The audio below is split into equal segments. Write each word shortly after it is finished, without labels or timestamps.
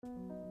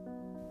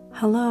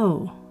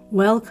Hello,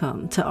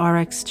 welcome to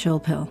RX Chill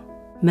Pill.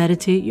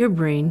 Meditate your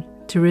brain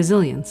to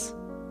resilience.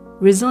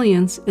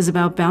 Resilience is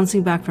about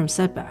bouncing back from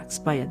setbacks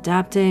by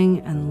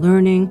adapting and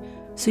learning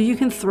so you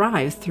can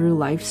thrive through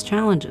life's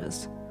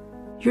challenges.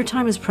 Your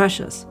time is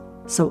precious,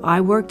 so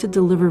I work to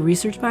deliver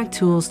research-backed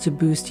tools to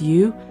boost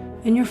you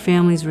and your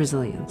family's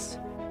resilience.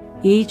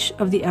 Each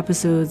of the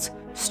episodes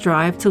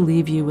strive to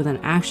leave you with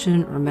an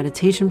action or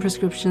meditation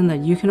prescription that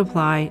you can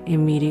apply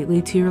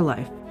immediately to your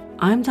life.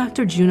 I'm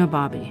Dr. Juna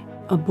Bobby,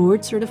 a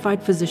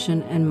board-certified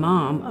physician and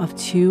mom of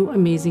 2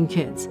 amazing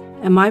kids,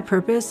 and my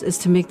purpose is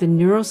to make the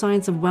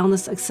neuroscience of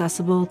wellness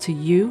accessible to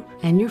you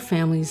and your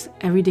family's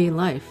everyday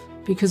life.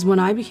 Because when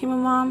I became a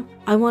mom,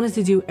 I wanted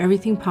to do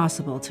everything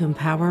possible to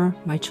empower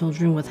my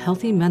children with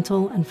healthy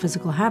mental and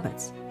physical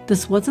habits.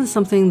 This wasn't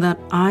something that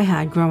I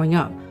had growing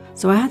up,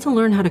 so I had to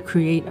learn how to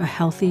create a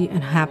healthy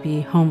and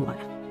happy home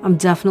life. I'm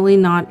definitely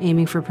not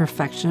aiming for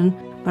perfection,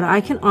 but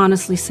I can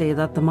honestly say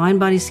that the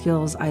mind-body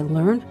skills I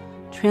learned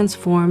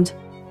transformed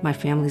my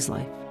family's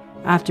life.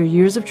 After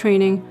years of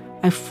training,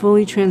 I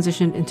fully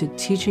transitioned into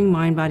teaching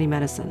mind-body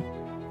medicine,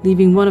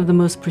 leaving one of the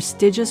most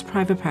prestigious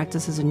private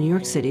practices in New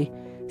York City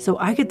so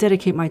I could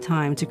dedicate my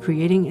time to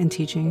creating and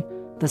teaching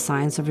the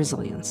science of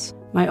resilience.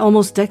 My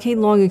almost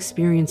decade-long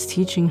experience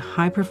teaching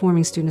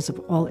high-performing students of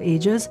all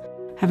ages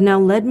have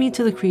now led me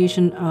to the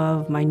creation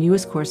of my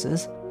newest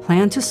courses,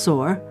 Plan to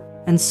Soar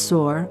and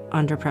Soar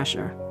Under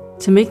Pressure.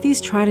 To make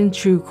these tried and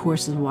true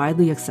courses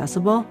widely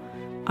accessible,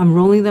 I'm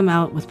rolling them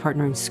out with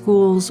partnering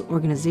schools,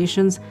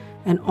 organizations,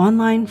 and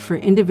online for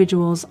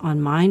individuals on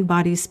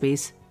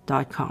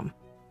mindbodyspace.com.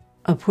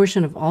 A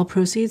portion of all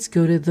proceeds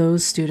go to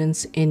those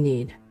students in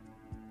need.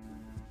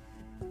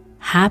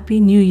 Happy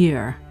New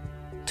Year,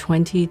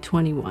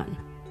 2021.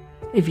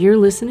 If you're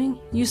listening,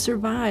 you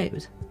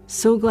survived.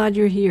 So glad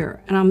you're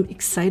here, and I'm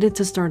excited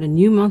to start a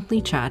new monthly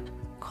chat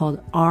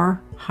called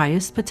Our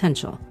Highest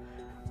Potential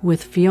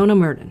with Fiona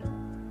Murden,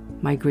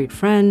 my great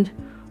friend,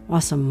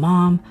 awesome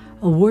mom,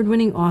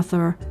 award-winning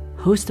author,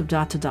 host of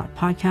Dot to Dot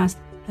podcast,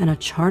 and a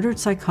chartered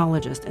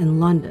psychologist in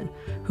London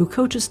who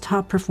coaches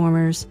top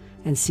performers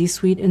and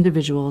C-suite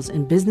individuals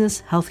in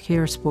business,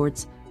 healthcare,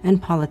 sports, and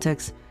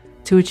politics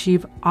to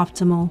achieve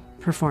optimal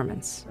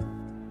performance.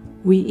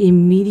 We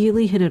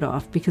immediately hit it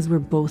off because we're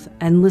both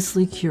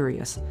endlessly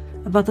curious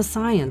about the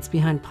science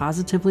behind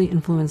positively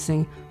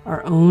influencing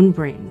our own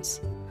brains.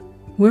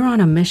 We're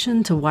on a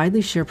mission to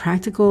widely share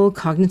practical,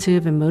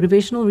 cognitive, and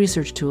motivational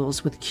research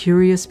tools with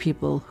curious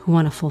people who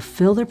want to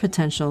fulfill their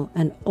potential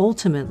and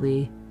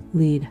ultimately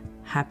lead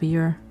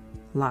happier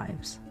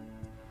lives.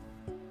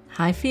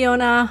 Hi,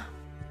 Fiona.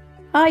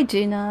 Hi,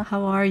 Gina.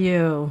 How are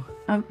you?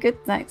 I'm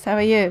good, thanks. How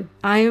are you?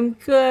 I am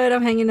good.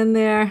 I'm hanging in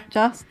there.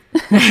 Just?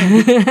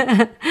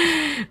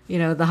 You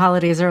know, the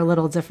holidays are a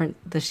little different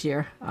this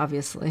year,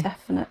 obviously.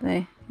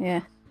 Definitely,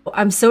 yeah.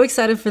 I'm so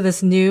excited for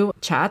this new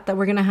chat that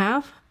we're going to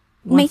have.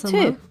 Me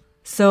too.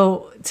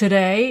 So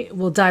today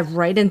we'll dive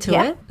right into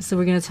it. So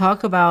we're going to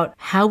talk about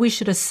how we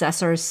should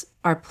assess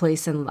our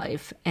place in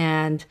life.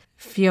 And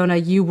Fiona,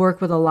 you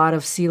work with a lot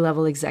of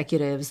C-level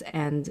executives,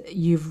 and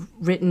you've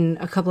written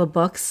a couple of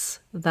books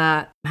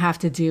that have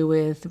to do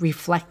with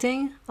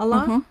reflecting a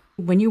lot.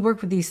 Mm-hmm. When you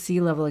work with these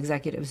C-level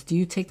executives, do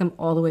you take them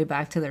all the way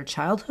back to their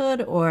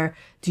childhood, or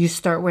do you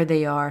start where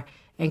they are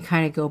and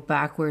kind of go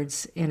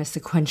backwards in a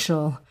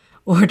sequential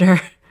order?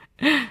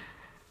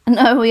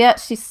 No, we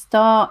actually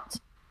start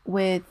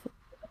with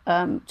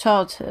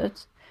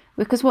childhood,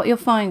 because what you'll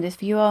find is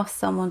if you ask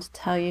someone to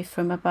tell you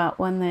from about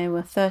when they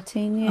were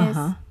 13 years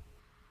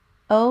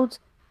old,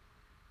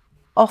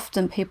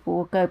 often people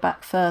will go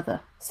back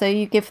further. So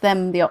you give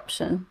them the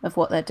option of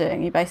what they're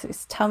doing. You basically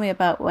say, tell me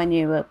about when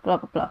you were blah,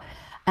 blah, blah.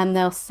 And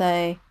they'll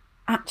say,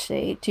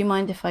 actually, do you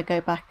mind if I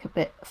go back a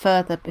bit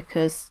further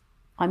because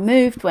I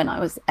moved when I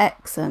was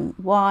X and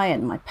Y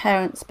and my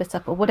parents split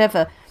up or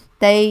whatever.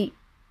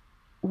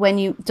 When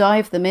you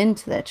dive them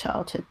into their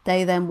childhood,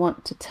 they then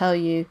want to tell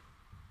you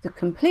the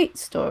complete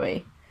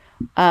story.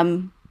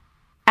 And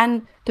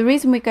the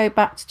reason we go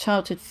back to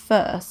childhood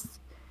first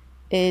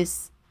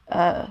is,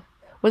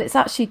 it's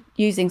actually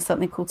using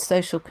something called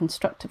social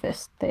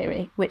constructivist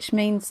theory, which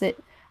means that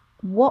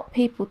what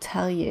people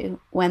tell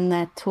you when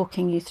they're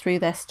talking you through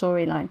their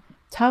storyline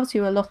tells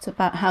you a lot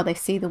about how they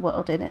see the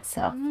world in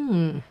itself.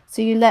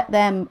 So you let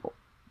them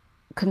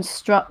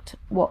construct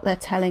what they're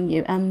telling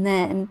you, and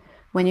then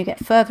when you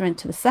get further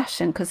into the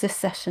session, because this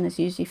session is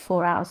usually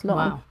 4 hours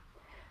long,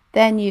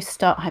 then you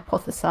start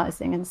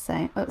hypothesizing and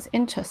saying, oh, it's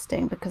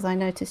interesting because I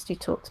noticed you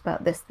talked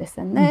about this, this,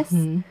 and this.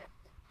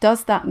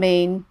 Does that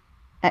mean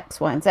X,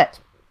 Y, and Z?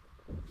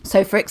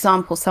 So, for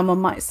example, someone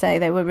might say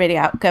they were really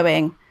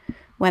outgoing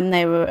when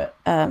they were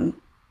at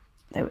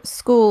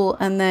school,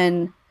 and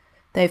then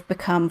they've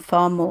become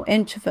far more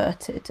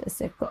introverted as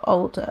they've got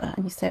older.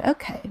 And you say,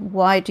 okay,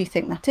 why do you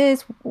think that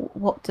is?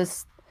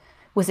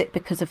 Was it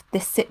because of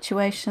this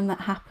situation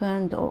that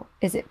happened, or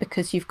is it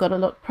because you've got a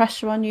lot of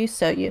pressure on you,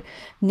 so you're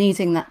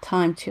needing that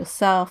time to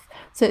yourself?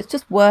 So it's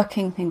just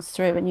working things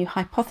through, and you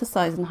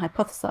hypothesize and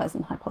hypothesize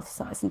and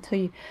hypothesize until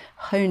you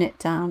hone it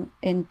down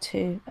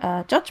into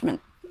judgment.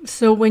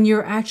 So when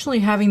you're actually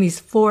having these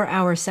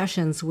 4-hour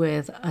sessions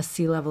with a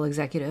C-level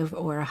executive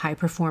or a high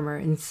performer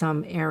in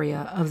some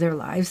area of their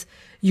lives,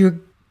 you're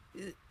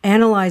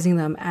analyzing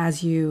them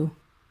as you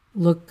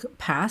look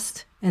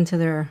past into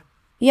their...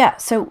 Yeah.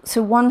 So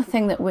one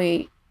thing that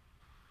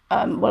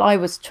I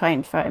was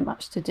trained very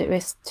much to do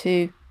is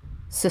to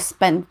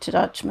suspend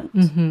judgment.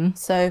 Mm-hmm.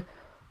 So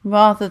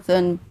rather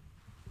than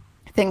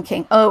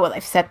thinking, oh, well,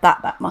 they've said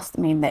that must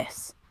mean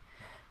this,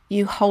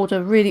 you hold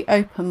a really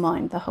open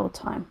mind the whole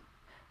time.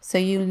 So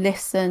you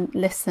listen,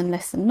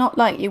 not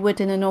like you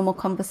would in a normal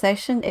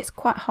conversation. It's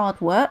quite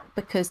hard work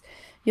because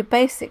you're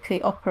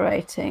basically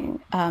operating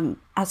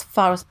as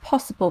far as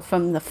possible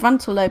from the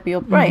frontal lobe of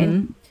your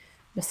brain,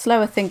 the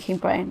slower thinking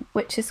brain,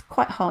 which is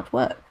quite hard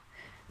work.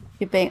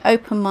 You're being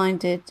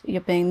open-minded,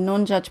 you're being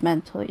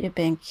non-judgmental, you're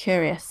being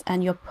curious,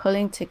 and you're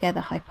pulling together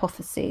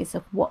hypotheses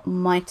of what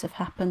might have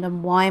happened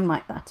and why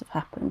might that have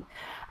happened.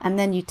 And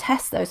then you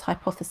test those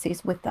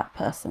hypotheses with that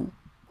person.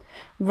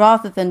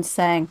 Rather than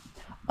saying,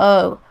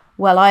 oh,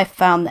 well, I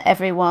found that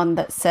everyone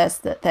that says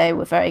that they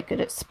were very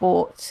good at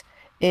sport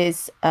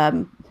is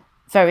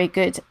very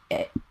good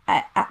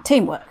at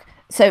teamwork.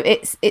 So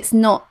it's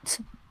not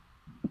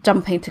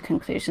jumping to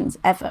conclusions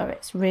ever.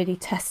 It's really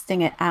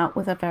testing it out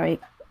with a very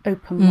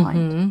open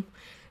mind.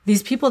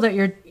 These people that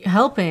you're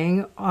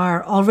helping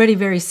are already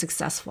very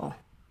successful,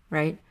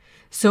 right?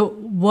 So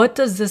what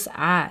does this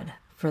add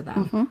for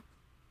them?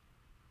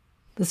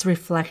 This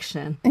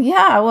reflection.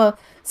 Yeah, well,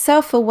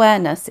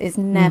 self-awareness is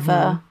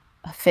never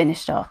a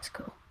finished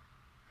article.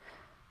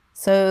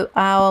 So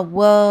our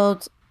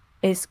world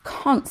is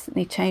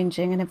constantly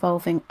changing and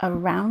evolving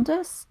around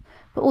us,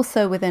 but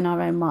also within our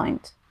own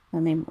mind. I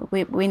mean,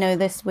 we know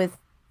this with,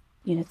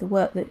 the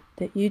work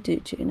that you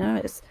do, Juno.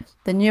 It's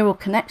the neural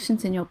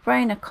connections in your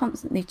brain are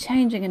constantly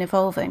changing and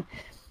evolving.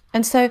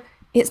 And so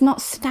it's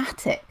not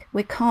static.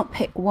 We can't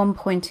pick one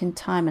point in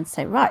time and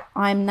say, right,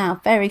 I'm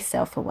now very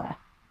self-aware.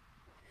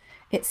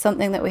 It's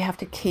something that we have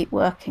to keep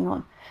working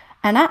on.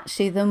 And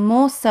actually, the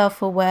more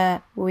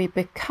self-aware we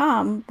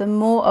become, the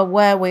more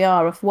aware we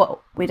are of what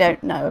we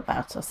don't know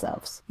about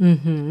ourselves.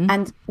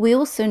 And we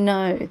also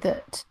know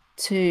that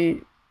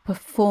to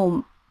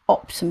perform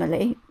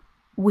optimally,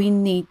 we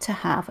need to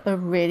have a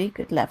really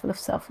good level of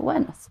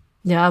self-awareness.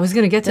 Yeah, I was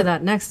going to get to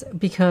that next,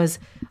 because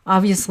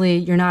obviously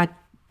you're not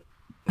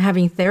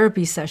having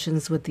therapy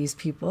sessions with these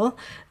people.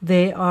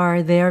 They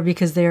are there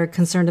because they're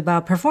concerned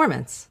about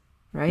performance,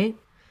 right?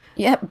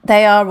 Yep,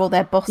 they are, or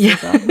their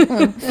bosses are.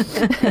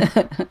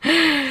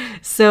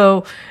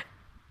 So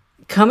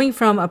coming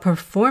from a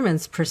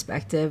performance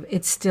perspective,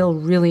 it's still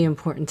really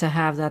important to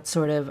have that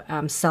sort of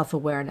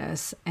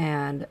self-awareness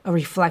and a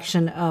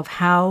reflection of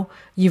how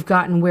you've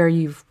gotten where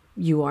you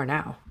are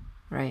now,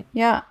 right?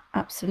 Yeah,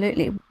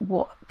 absolutely.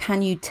 What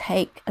can you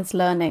take as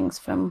learnings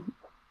from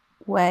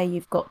where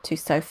you've got to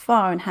so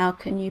far, and how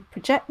can you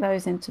project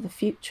those into the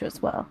future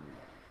as well?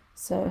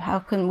 So how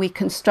can we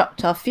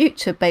construct our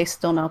future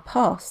based on our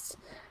past?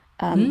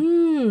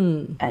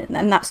 And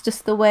that's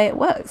just the way it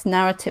works.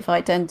 Narrative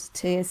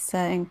identity is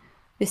saying,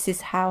 this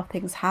is how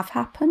things have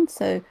happened,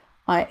 so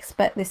I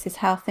expect this is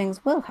how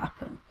things will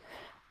happen.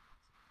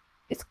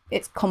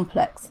 It's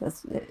complex,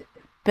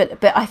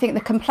 but I think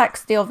the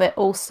complexity of it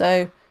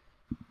also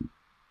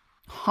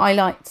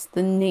highlights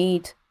the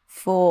need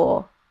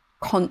for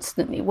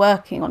constantly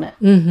working on it.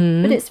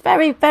 But it's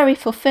very, very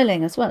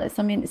fulfilling as well. It's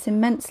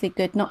immensely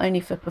good, not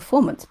only for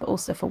performance, but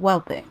also for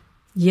well-being.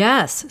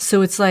 Yes.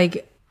 So it's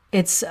like,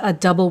 it's a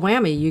double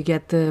whammy. You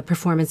get the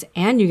performance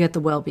and you get the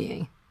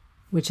well-being,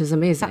 which is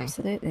amazing.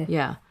 Absolutely.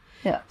 Yeah.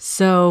 Yeah.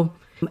 So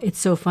it's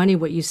so funny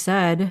what you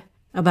said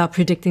about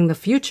predicting the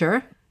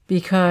future,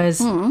 because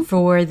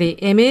for the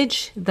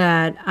image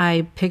that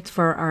I picked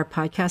for our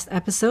podcast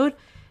episode,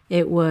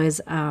 it was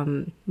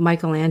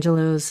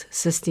Michelangelo's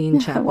Sistine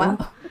Chapel.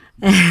 Wow.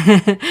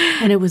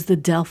 And it was the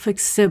Delphic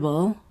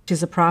Sibyl, which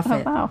is a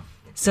prophet. Oh, wow.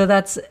 So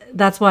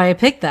that's why I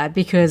picked that,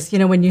 because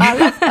when you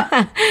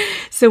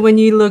so when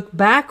you look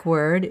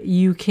backward,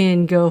 you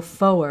can go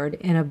forward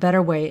in a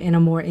better way, in a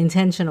more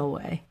intentional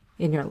way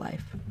in your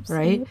life,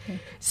 right? Absolutely.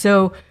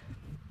 So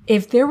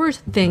if there were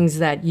things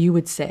that you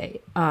would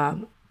say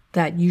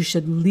that you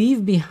should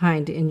leave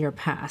behind in your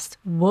past,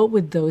 what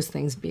would those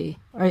things be?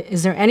 Or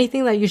is there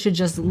anything that you should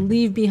just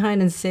leave behind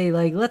and say,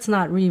 like, let's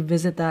not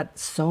revisit that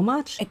so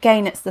much?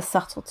 Again, it's the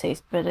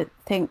subtleties, but I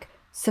think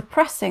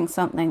suppressing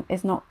something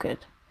is not good.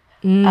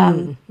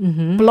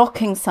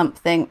 Blocking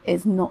something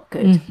is not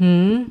good,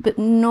 but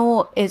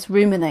nor is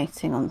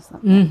ruminating on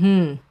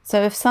something.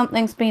 So if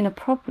something's been a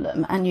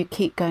problem and you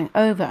keep going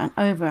over and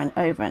over and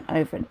over and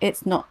over,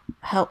 it's not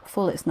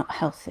helpful, it's not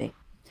healthy.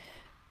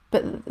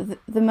 But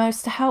the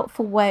most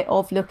helpful way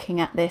of looking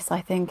at this,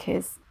 I think,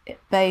 is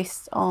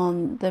based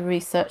on the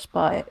research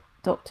by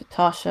Dr.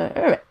 Tasha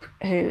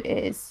Eurich, who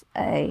is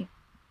a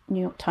New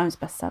York Times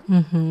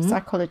bestseller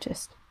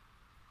psychologist.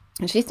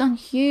 And she's done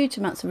huge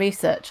amounts of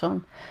research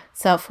on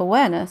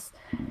self-awareness.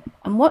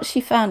 And what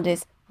she found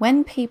is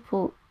when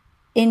people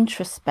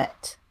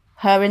introspect,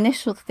 her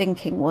initial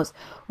thinking was,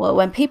 well,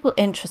 when people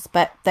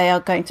introspect, they are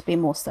going to be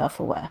more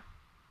self-aware.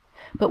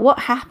 But what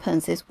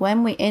happens is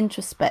when we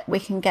introspect, we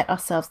can get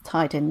ourselves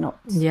tied in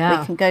knots. Yeah.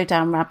 We can go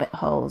down rabbit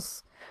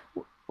holes.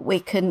 We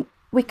can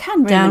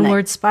ruminate.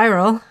 Downward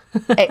spiral.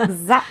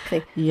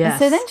 Exactly. Yes. And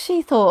so then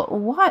she thought,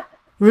 what?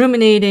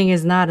 Ruminating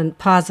is not a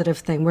positive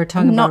thing. We're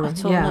talking Not about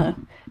at all, no.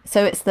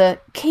 So it's the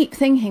keep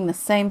thinking the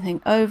same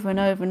thing over and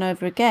over and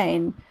over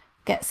again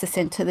gets us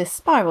into this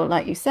spiral,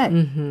 like you said.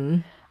 Mm-hmm.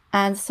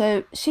 And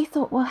so she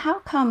thought, well, how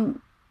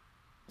come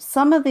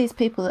some of these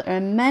people that are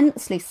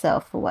immensely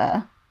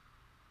self-aware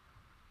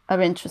are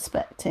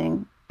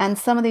introspecting, and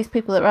some of these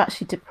people that are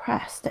actually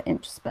depressed are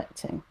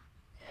introspecting?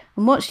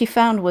 And what she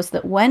found was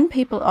that when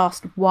people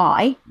asked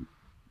why,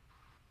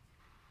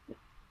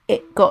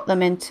 it got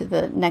them into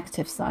the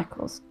negative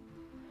cycles.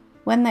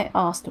 When they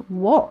asked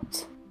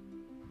what,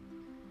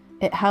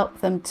 it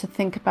helped them to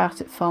think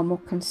about it far more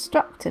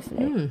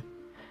constructively.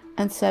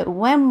 And so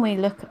when we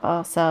look at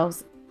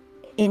ourselves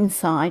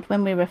inside,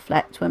 when we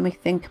reflect, when we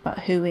think about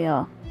who we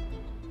are,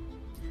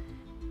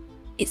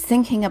 it's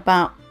thinking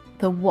about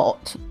the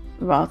what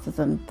rather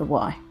than the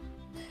why.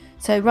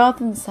 So rather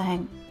than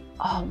saying,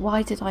 oh,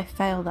 why did I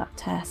fail that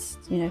test?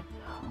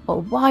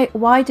 Or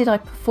why did I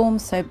perform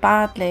so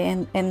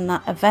badly in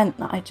that event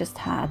that I just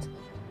had?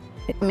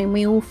 I mean,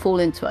 we all fall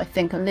into it, I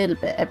think, a little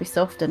bit every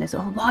so often is,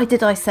 oh, why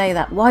did I say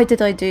that? Why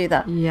did I do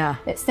that? Yeah.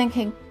 It's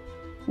thinking,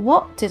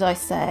 what did I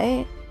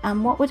say?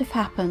 And what would have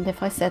happened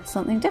if I said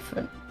something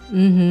different?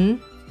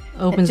 Mm-hmm.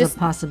 Opens up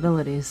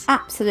possibilities.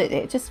 Absolutely.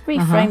 It just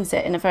reframes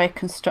it in a very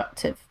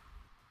constructive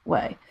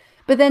way.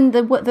 But then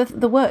the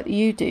work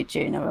you do,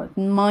 Juna,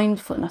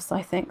 mindfulness,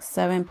 I think, is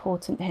so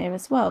important here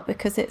as well,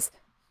 because it's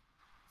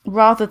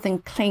rather than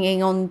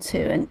clinging on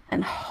to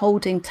and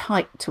holding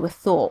tight to a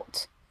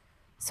thought.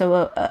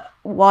 So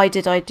why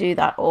did I do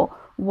that? Or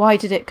why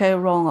did it go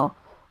wrong? Or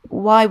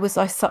why was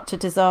I such a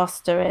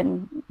disaster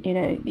in,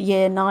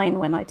 year 9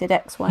 when I did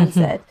X, Y, and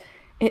Z?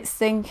 It's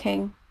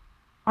thinking,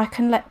 I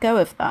can let go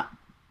of that.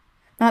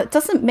 Now, it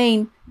doesn't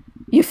mean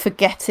you're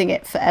forgetting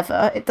it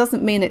forever. It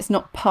doesn't mean it's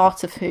not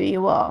part of who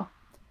you are.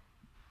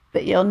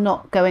 But you're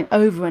not going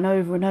over and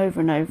over and over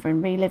and over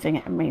and reliving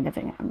it and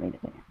reliving it and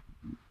reliving it.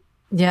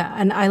 Yeah,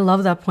 and I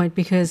love that point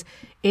because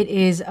it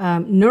is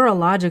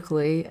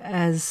neurologically,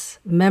 as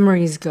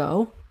memories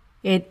go,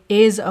 it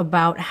is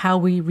about how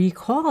we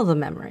recall the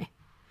memory.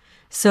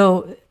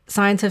 So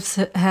scientists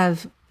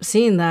have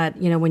seen that,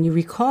 when you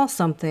recall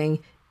something,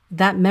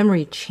 that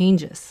memory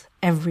changes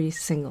every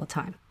single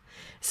time.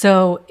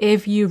 So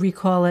if you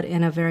recall it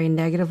in a very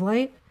negative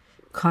light,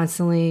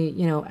 constantly,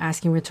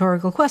 asking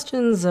rhetorical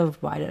questions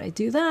of why did I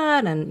do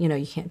that? And,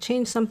 you can't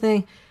change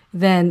something,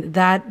 then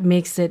that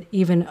makes it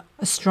even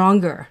a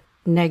stronger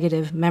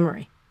negative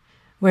memory.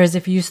 Whereas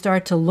if you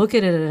start to look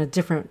at it in a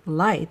different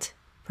light,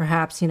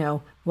 perhaps,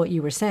 what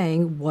you were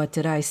saying, what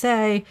did I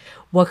say?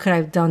 What could I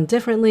have done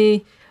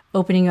differently?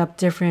 Opening up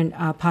different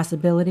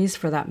possibilities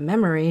for that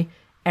memory.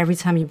 Every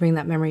time you bring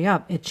that memory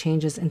up, it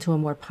changes into a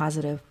more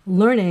positive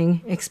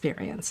learning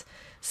experience.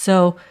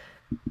 So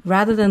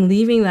rather than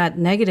leaving that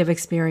negative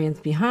experience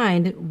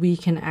behind, we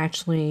can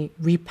actually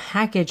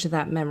repackage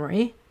that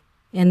memory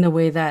in the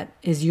way that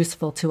is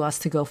useful to us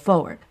to go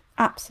forward.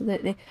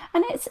 Absolutely.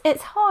 And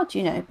it's hard,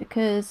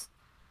 because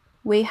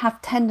we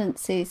have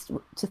tendencies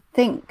to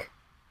think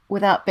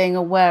without being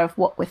aware of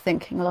what we're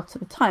thinking a lot of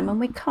the time. And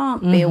we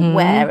can't be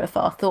aware of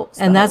our thoughts.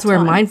 And that's where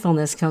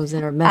mindfulness comes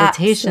in, or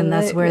meditation.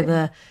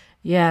 Absolutely.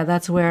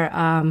 That's where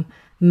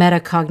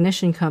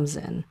metacognition comes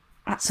in.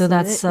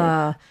 Absolutely. So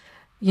that's,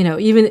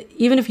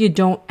 even if you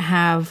don't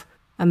have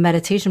a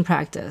meditation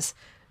practice,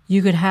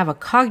 you could have a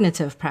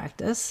cognitive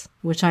practice,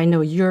 which I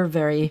know you're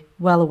very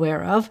well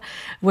aware of,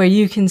 where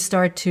you can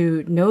start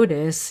to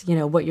notice,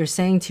 what you're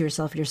saying to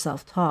yourself, your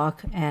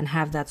self-talk, and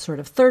have that sort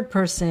of third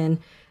person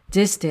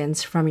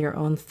distance from your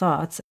own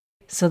thoughts.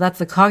 So that's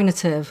the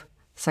cognitive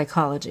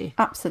psychology.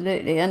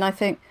 Absolutely. And I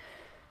think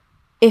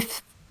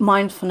if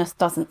mindfulness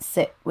doesn't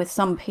sit with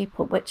some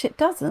people, which it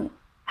doesn't,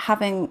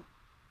 having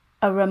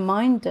a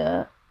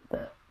reminder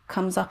that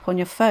comes up on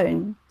your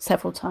phone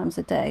several times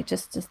a day,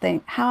 just to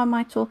think, how am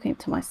I talking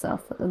to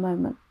myself at the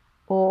moment?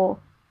 Or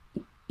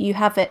you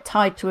have it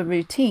tied to a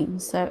routine.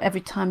 So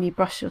every time you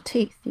brush your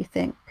teeth, you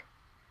think,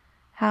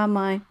 how am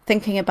I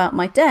thinking about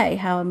my day?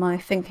 How am I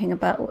thinking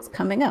about what's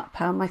coming up?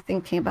 How am I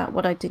thinking about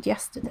what I did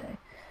yesterday?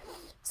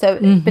 So,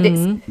 but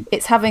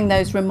it's having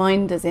those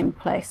reminders in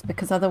place,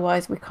 because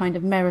otherwise we kind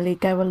of merrily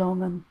go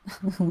along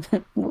and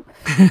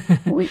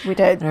we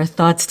don't. Our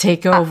thoughts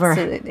take over.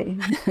 Absolutely.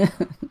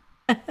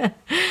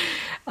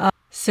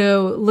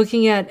 So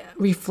looking at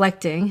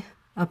reflecting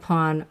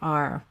upon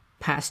our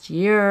past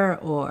year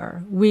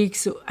or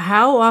weeks,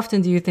 how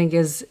often do you think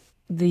is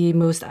the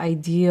most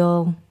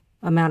ideal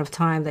amount of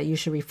time that you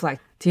should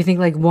reflect? Do you think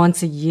like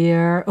once a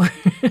year?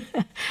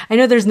 I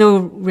know there's no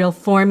real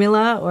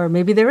formula, or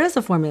maybe there is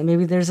a formula.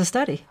 Maybe there's a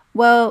study.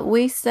 Well,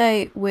 we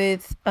say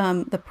with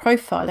the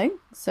profiling,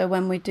 so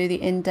when we do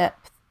the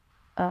in-depth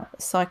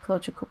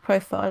psychological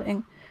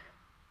profiling,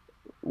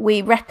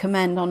 we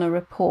recommend on a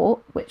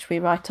report, which we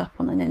write up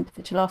on an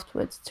individual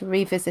afterwards, to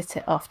revisit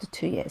it after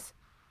 2 years.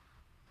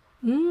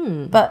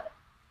 But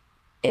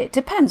it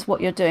depends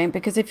what you're doing,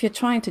 because if you're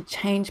trying to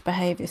change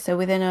behavior, so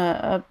within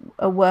a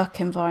work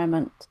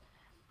environment,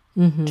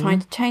 trying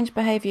to change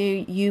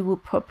behavior, you will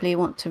probably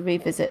want to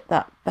revisit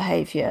that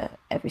behavior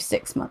every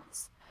 6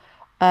 months.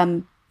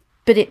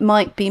 But it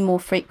might be more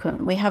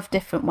frequent. We have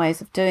different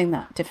ways of doing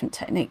that, different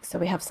techniques. So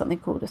we have something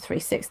called a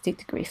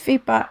 360-degree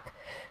feedback,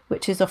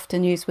 which is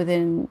often used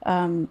within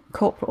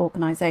corporate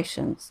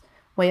organizations,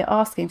 where you're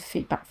asking for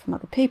feedback from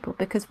other people,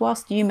 because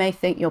whilst you may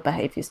think your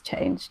behavior's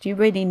changed, you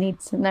really need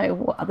to know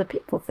what other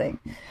people think.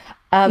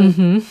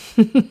 And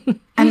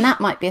that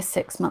might be a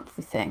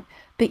 6-monthly thing,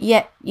 but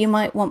yet you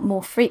might want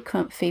more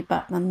frequent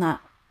feedback than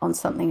that on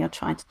something you're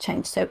trying to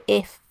change. So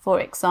if, for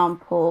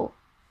example,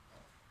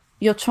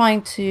 you're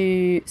trying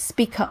to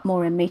speak up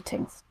more in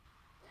meetings,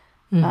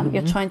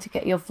 you're trying to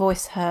get your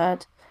voice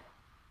heard,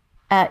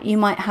 you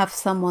might have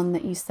someone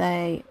that you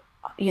say,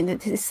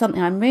 this is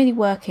something I'm really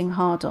working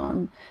hard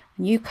on,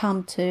 and you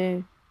come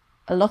to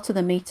a lot of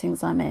the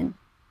meetings I'm in.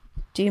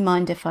 Do you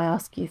mind if I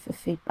ask you for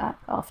feedback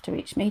after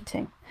each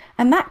meeting?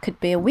 And that could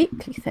be a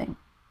weekly thing.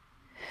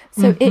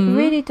 So it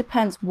really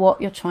depends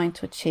what you're trying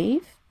to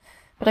achieve.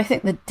 But I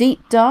think the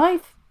deep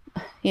dive,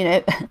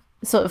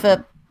 sort of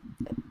a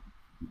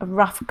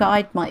rough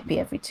guide might be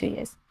every 2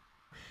 years.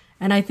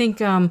 And I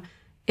think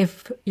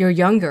if you're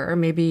younger,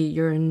 maybe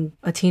you're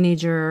a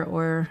teenager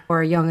or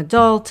a young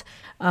adult,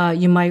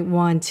 you might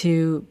want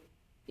to,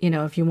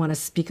 if you want to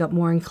speak up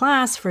more in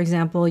class, for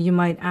example, you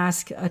might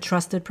ask a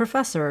trusted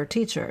professor or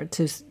teacher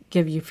to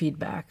give you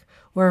feedback,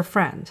 or a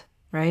friend,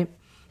 right?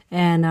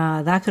 And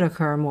that could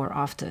occur more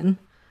often,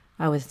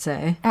 I would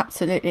say.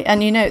 Absolutely.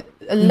 And,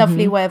 a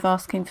lovely way of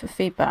asking for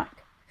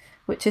feedback,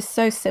 which is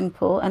so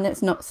simple, and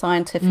it's not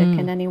scientific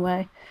in any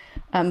way,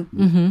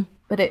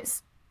 but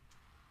it's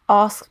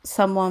ask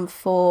someone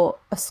for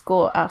a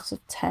score out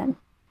of 10.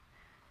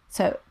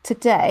 So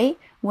today,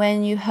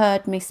 when you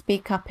heard me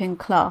speak up in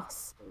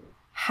class,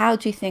 how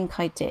do you think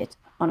I did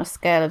on a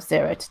scale of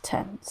 0 to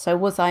 10? So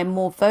was I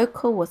more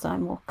vocal? Was I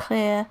more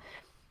clear?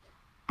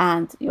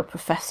 And your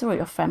professor or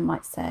your friend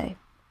might say,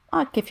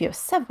 I'd give you a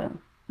 7.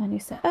 And you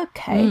say,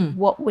 okay,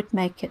 what would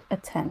make it a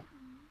 10?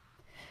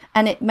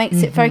 And it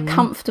makes it very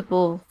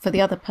comfortable for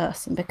the other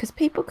person, because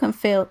people can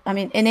feel,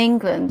 in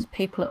England,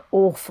 people are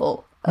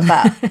awful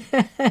about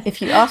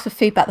if you ask for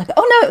feedback, they go,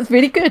 oh no, it was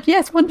really good,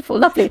 yes, wonderful,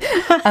 lovely.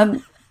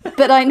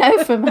 But I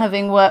know from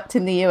having worked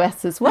in the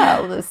US as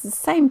well, there's the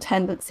same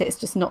tendency. It's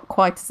just not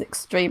quite as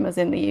extreme as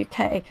in the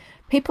UK.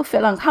 People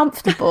feel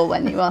uncomfortable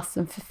when you ask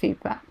them for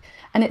feedback,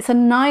 and it's a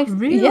nice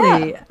really.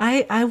 Yeah.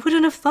 I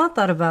wouldn't have thought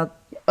that about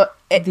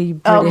the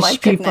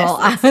British people.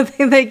 I don't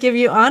think they give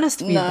you honest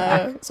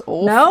feedback. No, it's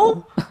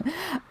awful.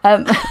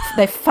 No,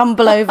 they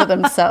fumble over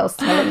themselves,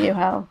 telling you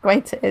how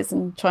great it is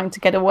and trying to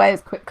get away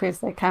as quickly as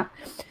they can.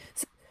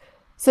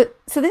 So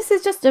this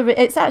is just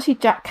it's actually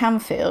Jack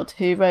Canfield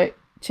who wrote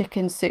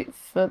Chicken Soup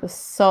for the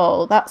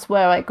Soul. That's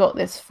where I got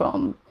this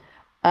from,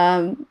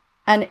 and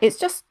it's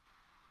just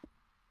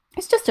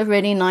a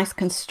really nice,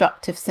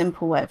 constructive,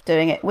 simple way of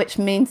doing it, which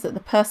means that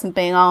the person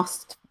being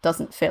asked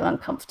doesn't feel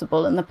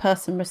uncomfortable and the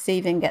person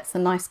receiving gets a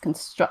nice,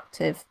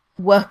 constructive,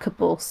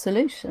 workable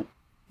solution.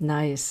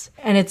 Nice.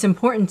 And it's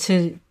important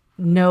to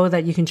know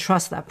that you can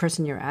trust that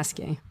person you're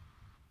asking.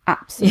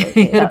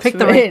 Absolutely. You got to pick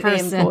the right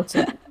person.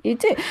 Important. You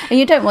do. And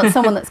you don't want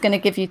someone that's going to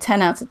give you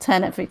 10 out of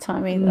 10 every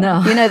time either.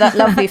 No. That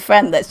lovely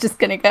friend that's just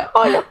going to go,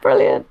 oh, you're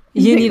brilliant.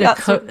 You need a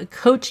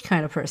coach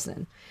kind of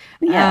person.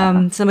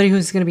 Yeah. Somebody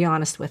who's going to be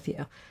honest with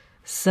you.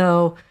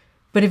 So,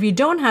 but if you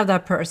don't have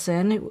that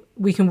person,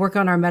 we can work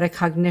on our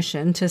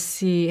metacognition to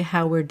see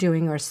how we're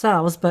doing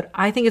ourselves. But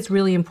I think it's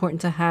really important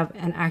to have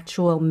an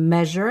actual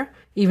measure,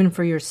 even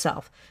for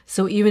yourself.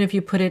 So even if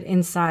you put it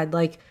inside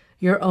like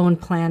your own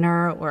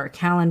planner or a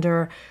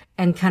calendar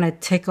and kind of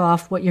tick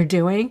off what you're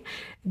doing,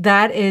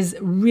 that is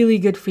really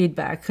good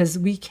feedback, because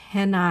we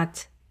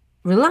cannot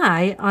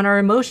rely on our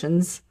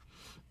emotions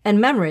and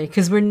memory,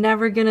 because we're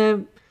never going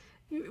to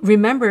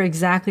remember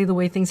exactly the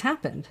way things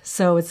happened.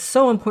 So it's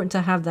so important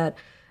to have that,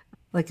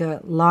 like a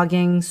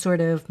logging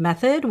sort of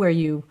method where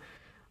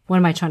what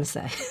am I trying to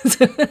say?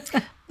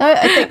 No,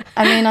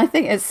 I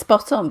think it's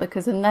spot on,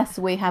 because unless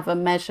we have a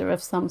measure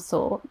of some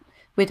sort,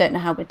 we don't know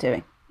how we're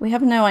doing. We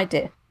have no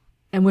idea.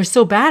 And we're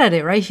so bad at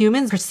it, right?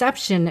 Humans'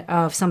 perception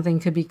of something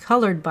could be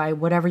colored by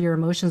whatever your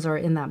emotions are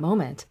in that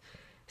moment.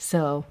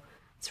 So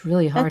it's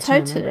really hard to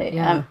totally.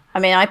 Yeah.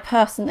 I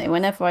personally,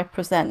 whenever I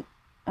present,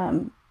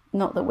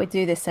 not that we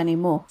do this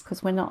anymore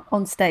because we're not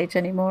on stage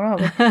anymore, are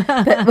we?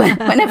 But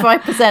whenever I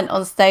present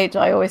on stage,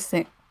 I always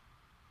think,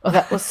 oh,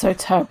 that was so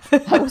terrible.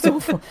 That was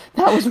awful.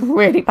 That was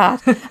really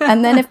bad.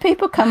 And then if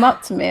people come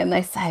up to me and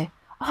they say,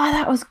 oh,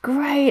 that was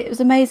great, it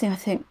was amazing, I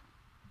think,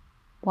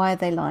 why are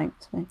they lying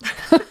to me?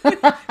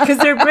 Because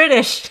they're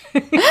British.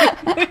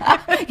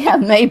 Yeah,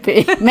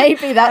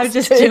 maybe that's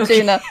just true,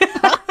 joking. Gina.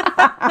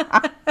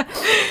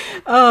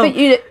 Oh,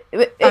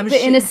 but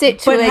in a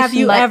situation, but have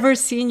you ever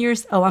seen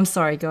Oh, I'm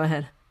sorry. Go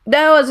ahead.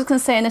 No, I was just going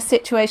to say, in a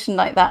situation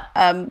like that,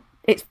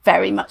 it's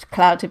very much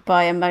clouded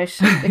by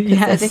emotion because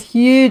Yes. there's a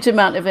huge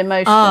amount of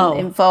emotion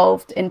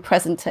involved in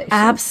presentation.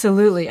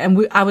 Absolutely.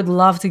 And I would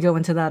love to go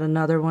into that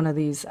another one of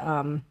these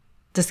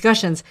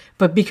discussions,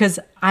 but because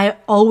I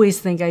always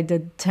think I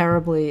did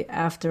terribly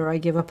after I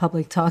give a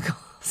public talk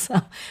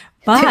also.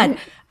 But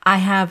I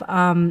have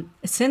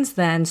since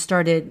then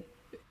started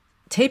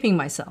taping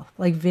myself,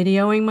 like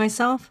videoing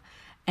myself.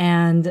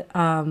 And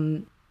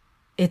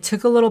it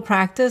took a little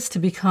practice to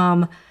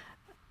become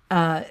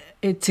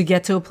to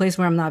get to a place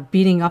where I'm not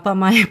beating up on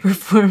my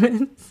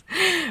performance.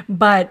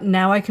 But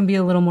now I can be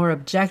a little more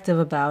objective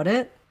about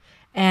it.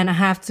 And I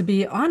have to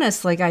be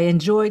honest, like I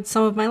enjoyed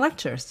some of my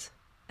lectures.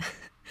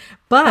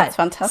 But That's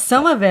fantastic.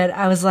 Some of it,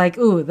 I was like,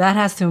 ooh, that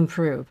has to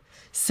improve.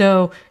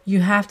 So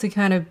you have to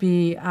kind of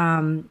be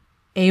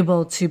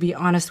able to be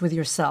honest with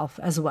yourself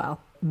as well.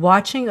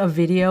 Watching a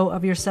video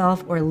of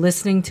yourself or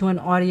listening to an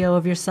audio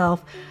of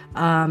yourself,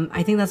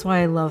 I think that's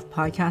why I love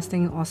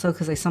podcasting also,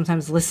 because I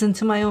sometimes listen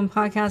to my own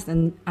podcast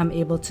and I'm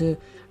able to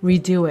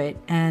redo it.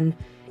 And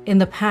in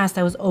the past,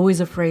 I was always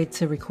afraid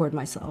to record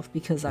myself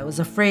because I was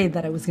afraid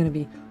that I was going to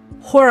be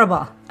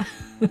horrible.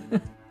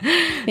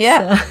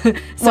 Yeah.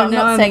 So I'm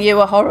not saying you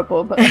were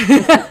horrible, but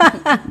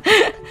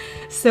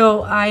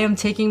so I am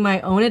taking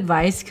my own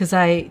advice because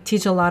I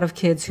teach a lot of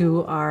kids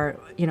who are,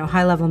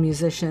 high-level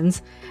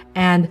musicians,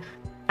 and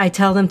I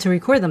tell them to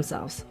record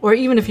themselves. Or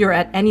even if you're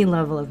at any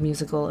level of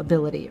musical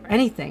ability or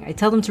anything, I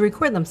tell them to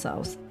record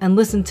themselves and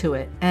listen to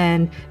it.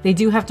 And they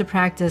do have to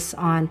practice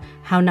on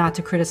how not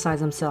to criticize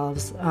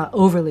themselves,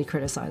 overly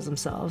criticize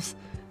themselves,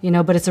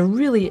 but it's a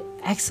really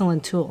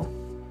excellent tool.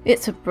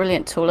 It's a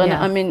brilliant tool. And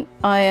Yeah. I mean,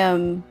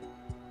 I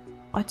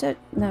don't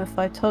know if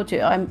I told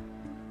you, I'm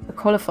a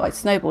qualified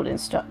snowboard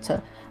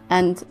instructor.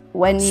 And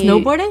when you...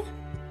 Snowboarding?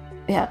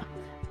 Yeah.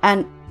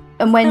 And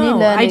when you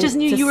learn... I just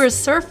knew you were a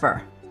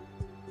surfer.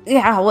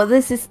 Yeah, well,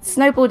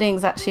 snowboarding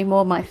is actually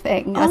more my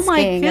thing. Oh my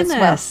skiing goodness.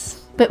 as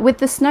well. But with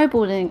the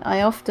snowboarding,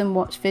 I often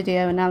watch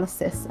video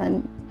analysis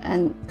and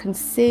can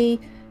see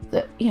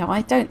that,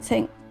 I don't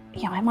think,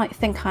 I might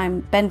think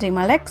I'm bending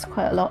my legs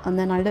quite a lot. And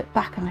then I look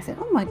back and I think,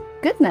 oh my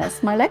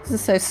goodness, my legs are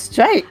so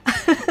straight.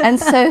 And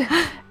so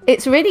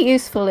it's really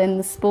useful in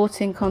the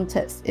sporting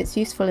context. It's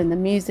useful in the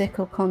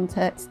musical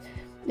context.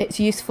 It's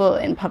useful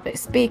in public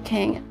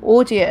speaking,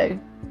 audio.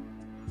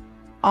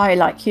 I,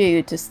 like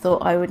you, just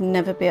thought I would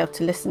never be able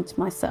to listen to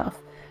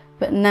myself.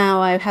 But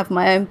now I have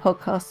my own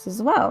podcast as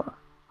well.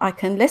 I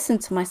can listen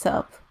to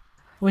myself.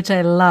 Which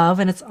I love,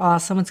 and it's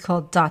awesome. It's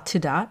called Dot to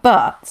Dot.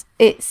 But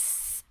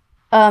it's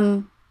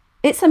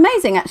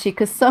amazing, actually,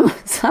 because some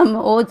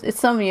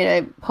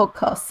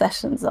podcast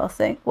sessions I'll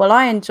think, well,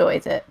 I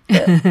enjoyed it,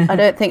 but I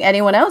don't think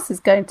anyone else is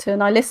going to.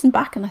 And I listen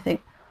back and I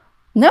think,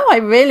 no, I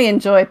really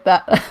enjoyed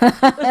that.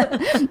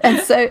 And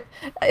so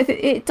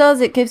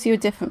it gives you a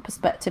different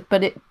perspective,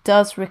 but it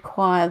does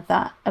require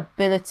that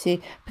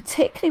ability,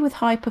 particularly with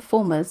high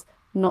performers,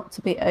 not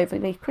to be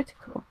overly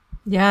critical.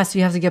 Yeah, so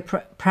you have to get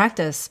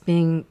practice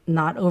being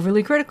not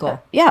overly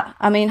critical. Yeah,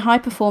 I mean, high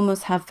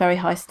performers have very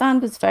high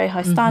standards. Very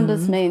high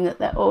standards mean that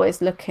they're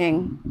always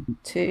looking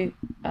to...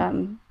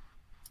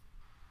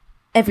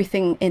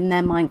 everything in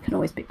their mind can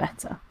always be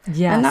better.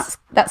 Yes. And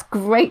that's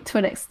great to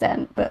an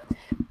extent, but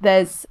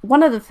there's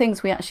one of the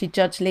things we actually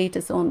judge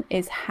leaders on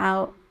is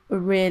how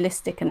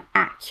realistic and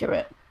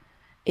accurate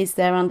is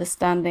their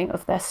understanding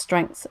of their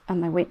strengths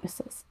and their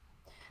weaknesses.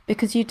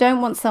 Because you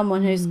don't want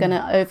someone who's going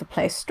to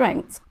overplay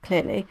strengths,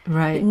 clearly.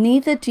 Right. But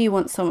neither do you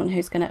want someone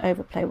who's going to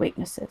overplay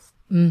weaknesses.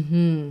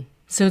 Mm-hmm.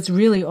 So it's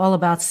really all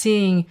about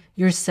seeing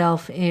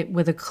yourself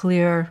with a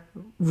clear,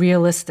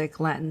 realistic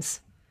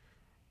lens.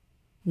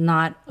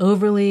 Not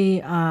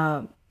overly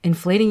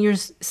inflating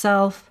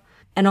yourself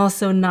and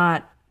also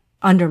not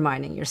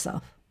undermining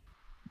yourself.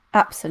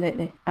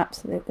 Absolutely.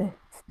 Absolutely.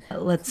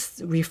 Let's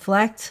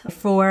reflect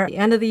for the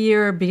end of the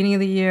year, beginning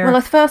of the year.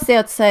 Well, firstly,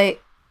 I'd say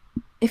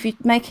if you're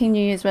making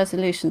New Year's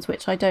resolutions,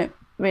 which I don't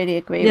really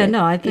agree with. Yeah,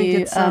 no, I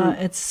think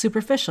it's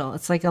superficial.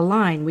 It's like a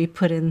line we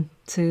put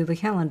into the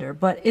calendar,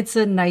 but it's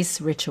a nice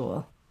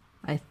ritual.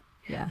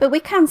 But we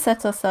can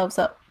set ourselves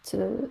up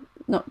to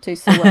not do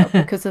so well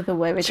because of the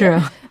way we do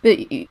it. But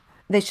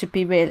they should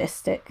be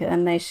realistic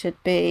and they should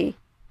be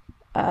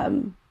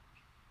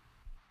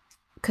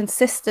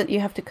consistent. You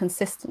have to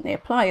consistently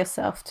apply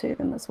yourself to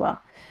them as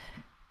well.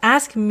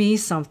 Ask me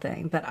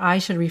something that I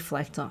should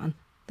reflect on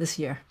this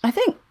year. I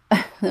think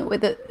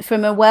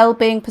from a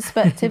well-being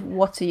perspective,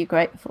 what are you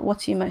grateful?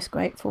 What are you most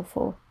grateful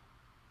for?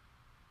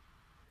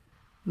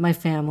 My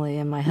family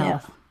and my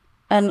health.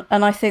 Yeah.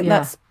 And I think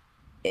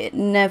it's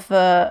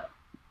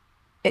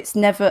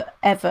never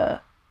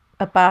ever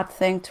a bad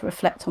thing to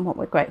reflect on what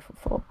we're grateful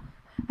for,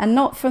 and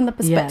not from the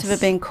perspective of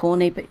being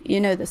corny, but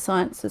the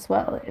science as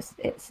well.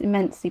 It's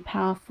immensely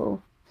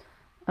powerful.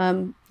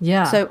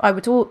 So I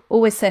would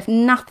always say, if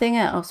nothing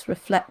else,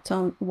 reflect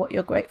on what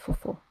you're grateful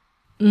for.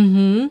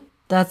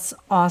 That's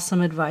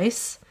awesome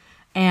advice.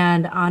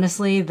 And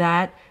honestly,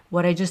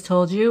 what I just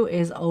told you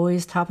is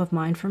always top of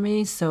mind for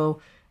me. So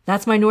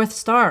that's my North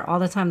Star all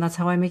the time. That's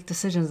how I make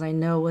decisions. I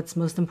know what's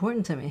most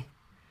important to me.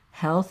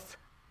 Health,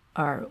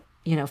 our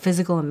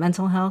physical and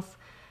mental health,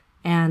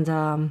 and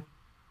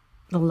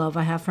the love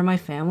I have for my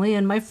family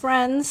and my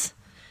friends,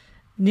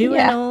 new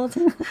and old.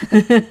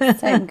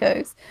 Same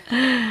goes.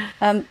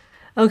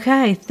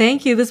 Okay,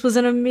 thank you. This was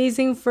an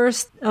amazing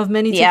first of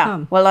many to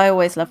come. Well, I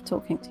always love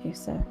talking to you,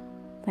 so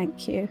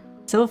thank you.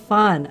 So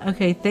fun.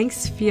 Okay,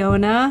 thanks,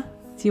 Fiona.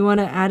 Do you want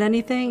to add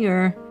anything,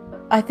 or?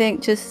 I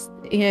think just,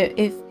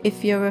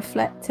 if you're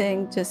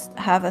reflecting, just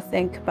have a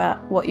think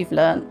about what you've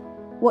learned,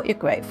 what you're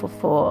grateful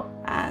for,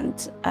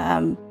 and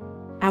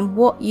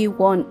what you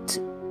want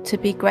to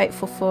be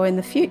grateful for in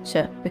the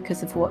future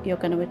because of what you're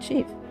going to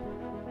achieve.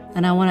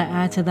 And I want to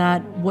add to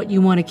that what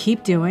you want to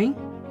keep doing,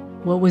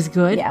 what was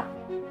good,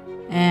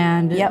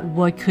 and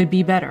what could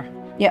be better.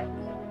 Yep.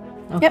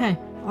 Okay,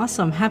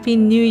 awesome. Happy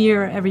New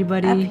Year,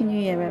 everybody. Happy New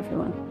Year,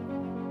 everyone.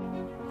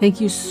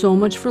 Thank you so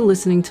much for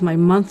listening to my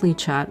monthly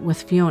chat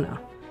with Fiona,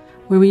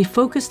 where we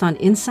focused on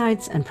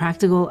insights and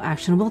practical,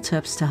 actionable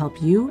tips to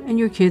help you and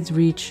your kids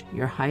reach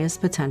your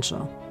highest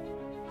potential.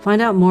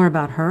 Find out more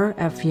about her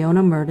at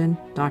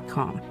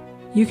FionaMurden.com.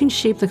 You can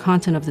shape the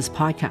content of this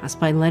podcast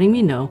by letting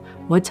me know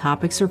what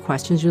topics or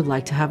questions you'd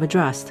like to have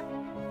addressed.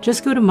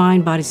 Just go to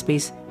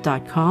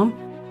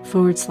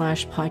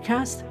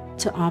mindbodyspace.com/podcast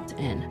to opt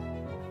in.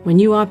 When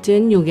you opt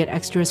in, you'll get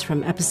extras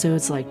from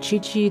episodes like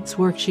cheat sheets,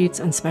 worksheets,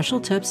 and special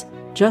tips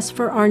just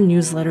for our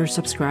newsletter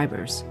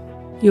subscribers.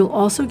 You'll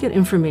also get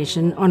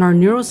information on our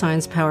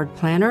neuroscience-powered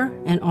planner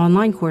and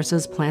online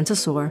courses Plan to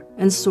Soar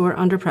and Soar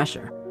Under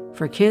Pressure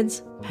for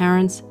kids,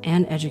 parents,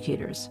 and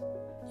educators.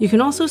 You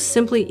can also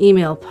simply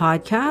email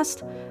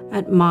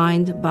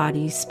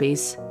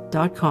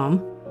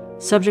podcast@mindbodyspace.com,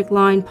 subject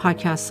line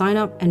podcast sign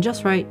up, and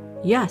just write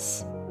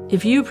yes.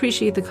 If you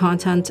appreciate the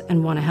content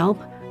and want to help,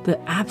 the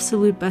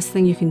absolute best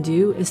thing you can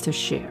do is to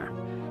share.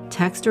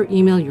 Text or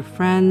email your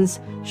friends,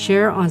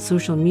 share on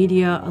social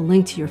media a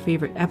link to your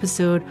favorite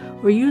episode,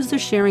 or use the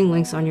sharing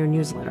links on your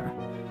newsletter.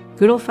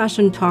 Good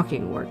old-fashioned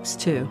talking works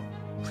too.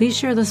 Please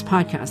share this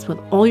podcast with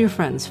all your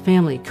friends,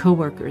 family,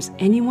 coworkers,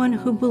 anyone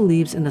who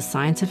believes in the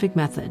scientific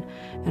method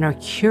and are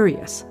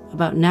curious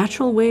about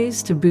natural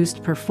ways to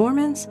boost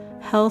performance,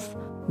 health,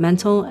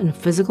 mental, and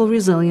physical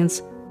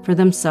resilience for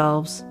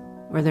themselves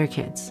or their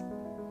kids.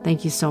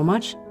 Thank you so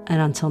much,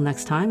 and until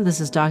next time, this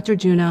is Dr.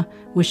 Juna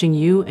wishing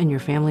you and your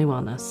family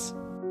wellness.